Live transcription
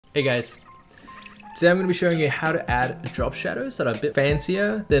Hey guys, today I'm going to be showing you how to add drop shadows that are a bit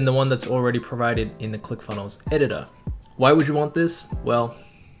fancier than the one that's already provided in the ClickFunnels editor. Why would you want this? Well,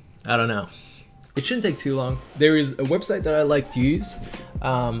 I don't know. It shouldn't take too long. There is a website that I like to use,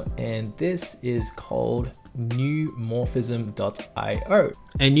 and this is called Neumorphism.io.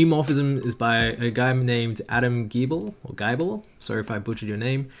 And Neumorphism is by a guy named Giebl. Sorry if I butchered your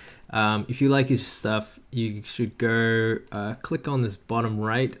name. If you like his stuff, you should go click on this bottom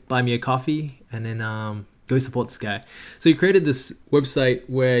right, buy me a coffee, and then go support this guy. So he created this website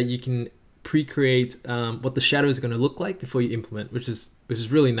where you can pre-create what the shadow is going to look like before you implement, which is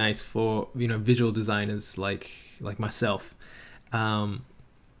really nice for visual designers like myself.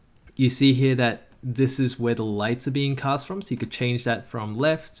 You see here that this is where the lights are being cast from, so you could change that from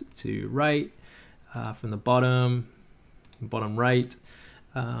left to right, from the bottom right.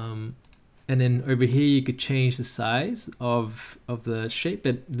 And then over here you could change the size of the shape,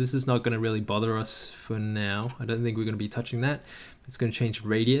 but this is not going to really bother us for now. I don't think we're going to be touching that. It's going to change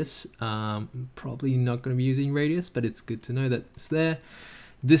radius. Probably not going to be using radius, but it's good to know that it's there.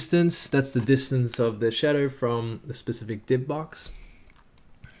 Distance, that's the distance of the shadow from the specific div box.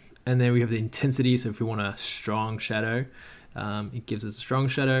 And then we have the intensity, so if we want a strong shadow, it gives us a strong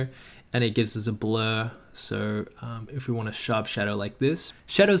shadow, and it gives us a blur. So if we want a sharp shadow like this,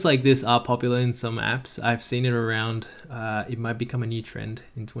 shadows like this are popular in some apps. I've seen it around. It might become a new trend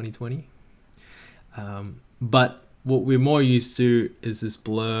in 2020. But what we're more used to is this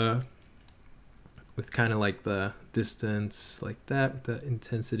blur with kind of like the distance like that, with the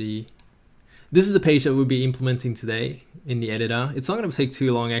intensity. This is a page that we'll be implementing today in the editor. It's not going to take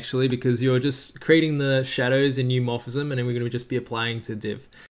too long actually, because you're just creating the shadows in Neumorphism, and then we're going to just be applying to div.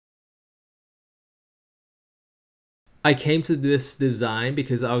 I came to this design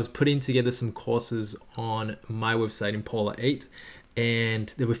because I was putting together some courses on my website in Polar 8,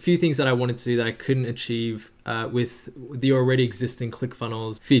 and there were a few things that I wanted to do that I couldn't achieve with the already existing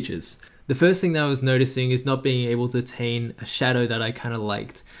ClickFunnels features. The first thing that I was noticing is not being able to attain a shadow that I kind of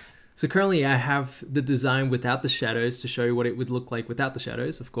liked. So currently I have the design without the shadows to show you what it would look like without the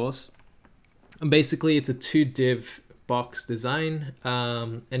shadows, of course. And basically it's a 2 div box design,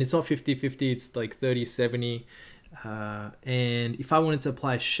 and it's not 50-50, it's like 30-70. And if I wanted to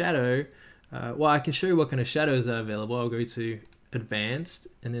apply a shadow, well, I can show you what kind of shadows are available. I'll go to advanced,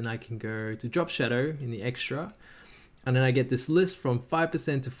 and then I can go to drop shadow in the extra, and then I get this list from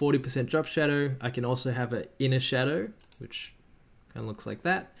 5% to 40% drop shadow. I can also have an inner shadow, which kind of looks like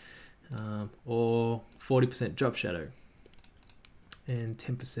that, or 40% drop shadow, and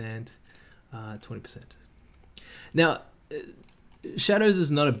 10%, 20%. Now, shadows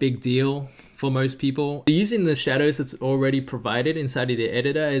is not a big deal for most people. Using the shadows that's already provided inside of the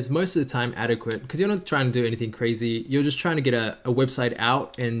editor is most of the time adequate, because you're not trying to do anything crazy. You're just trying to get a website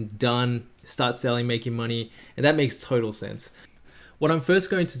out and done, start selling, making money, and that makes total sense. What I'm first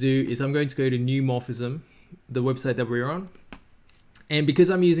going to do is I'm going to go to Neumorphism, the website that we're on, and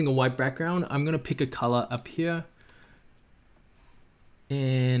because I'm using a white background, I'm going to pick a color up here,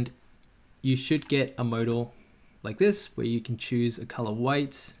 and you should get a modal like this, where you can choose a color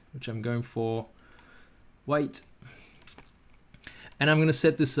white, which I'm going for white. And I'm going to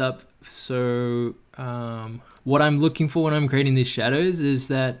set this up so what I'm looking for when I'm creating these shadows is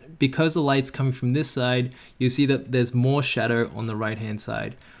that because the light's coming from this side, you see that there's more shadow on the right hand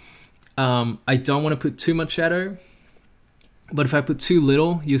side. I don't want to put too much shadow, but if I put too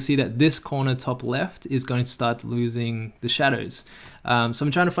little, you'll see that this corner top left is going to start losing the shadows. So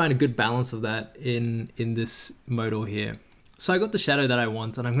I'm trying to find a good balance of that in this modal here. So I got the shadow that I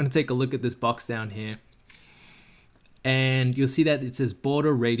want, and I'm going to take a look at this box down here. And you'll see that it says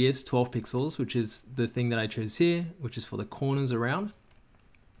border radius 12 pixels, which is the thing that I chose here, which is for the corners around.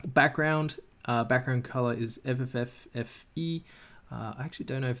 Background color is FFFFE. I actually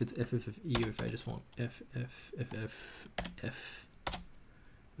don't know if it's FFFE or if I just want FFFFF,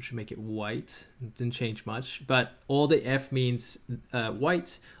 which would make it white. It didn't change much, but all the F means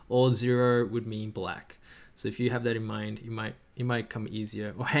white, all 0 would mean black. So if you have that in mind, it might come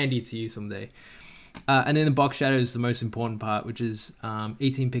easier or handy to you someday. And then the box shadow is the most important part, which is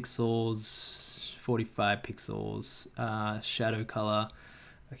 18 pixels, 45 pixels, shadow color.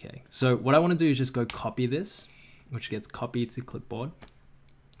 Okay, so what I want to do is just go copy this, which gets copied to clipboard.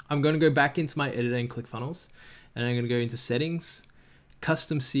 I'm going to go back into my editor in ClickFunnels, and I'm going to go into settings,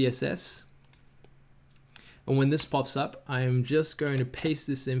 custom CSS. And when this pops up, I'm just going to paste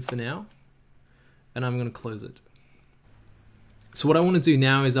this in for now, and I'm going to close it. So what I want to do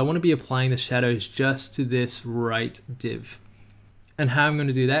now is I want to be applying the shadows just to this right div. And how I'm going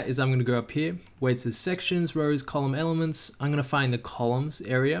to do that is I'm going to go up here where it says sections, rows, column elements. I'm going to find the columns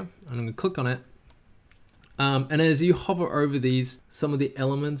area and I'm going to click on it. And as you hover over these, some of the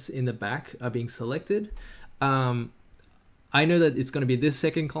elements in the back are being selected. I know that it's going to be this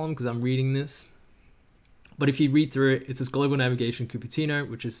second column because I'm reading this. But if you read through it, it says Global Navigation Cupertino,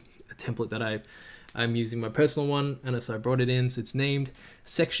 which is a template that I'm using my personal one. And so I brought it in, so it's named.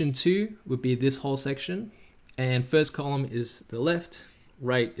 Section 2 would be this whole section. And first column is the left,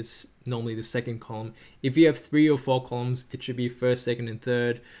 right, it's normally the second column. If you have 3 or 4 columns, it should be first, second, and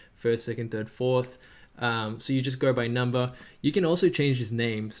third, first, second, third, fourth. So you just go by number. You can also change these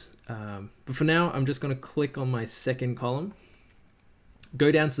names. But for now, I'm just going to click on my second column,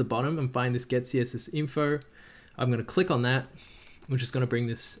 go down to the bottom and find this Get CSS Info. I'm going to click on that, which is going to bring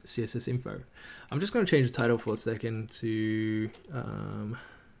this CSS info. I'm just going to change the title for a second to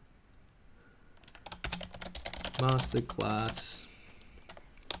Masterclass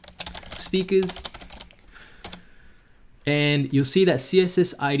Speakers. And you'll see that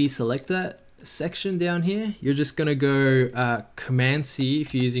CSS ID selector section down here. You're just going to go Command C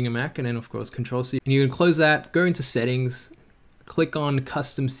if you're using a Mac, and then of course Control C. And you can close that, go into settings, click on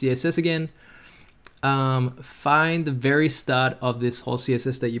custom CSS again. Find the very start of this whole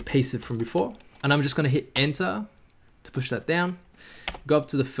CSS that you pasted from before. And I'm just going to hit enter to push that down. Go up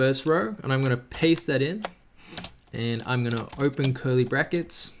to the first row and I'm going to paste that in. And I'm going to open curly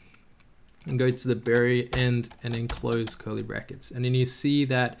brackets and go to the very end and then close curly brackets. And then you see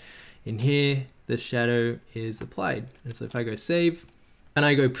that in here, the shadow is applied. And so if I go save and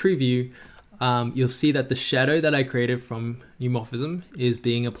I go preview, you'll see that the shadow that I created from Neumorphism is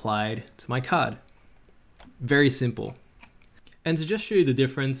being applied to my card. Very simple. And to just show you the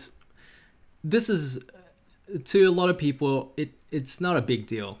difference, this is, to a lot of people, it's not a big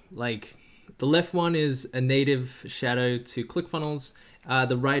deal. Like, the left one is a native shadow to ClickFunnels.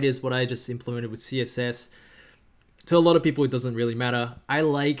 The right is what I just implemented with CSS. To a lot of people, it doesn't really matter. I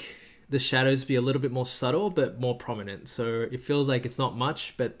like the shadows to be a little bit more subtle, but more prominent. So it feels like it's not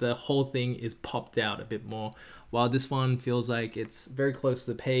much, but the whole thing is popped out a bit more. While this one feels like it's very close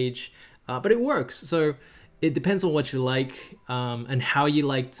to the page, but it works. So it depends on what you like and how you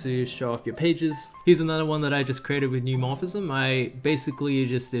like to show off your pages. Here's another one that I just created with Neumorphism. I basically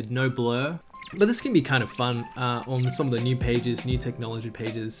just did no blur. But this can be kind of fun on some of the new pages, new technology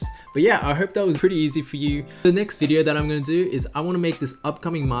pages. But yeah, I hope that was pretty easy for you. The next video that I'm going to do is I want to make this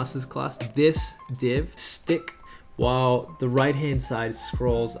upcoming masters class, this div, stick while the right hand side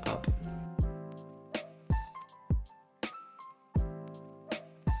scrolls up.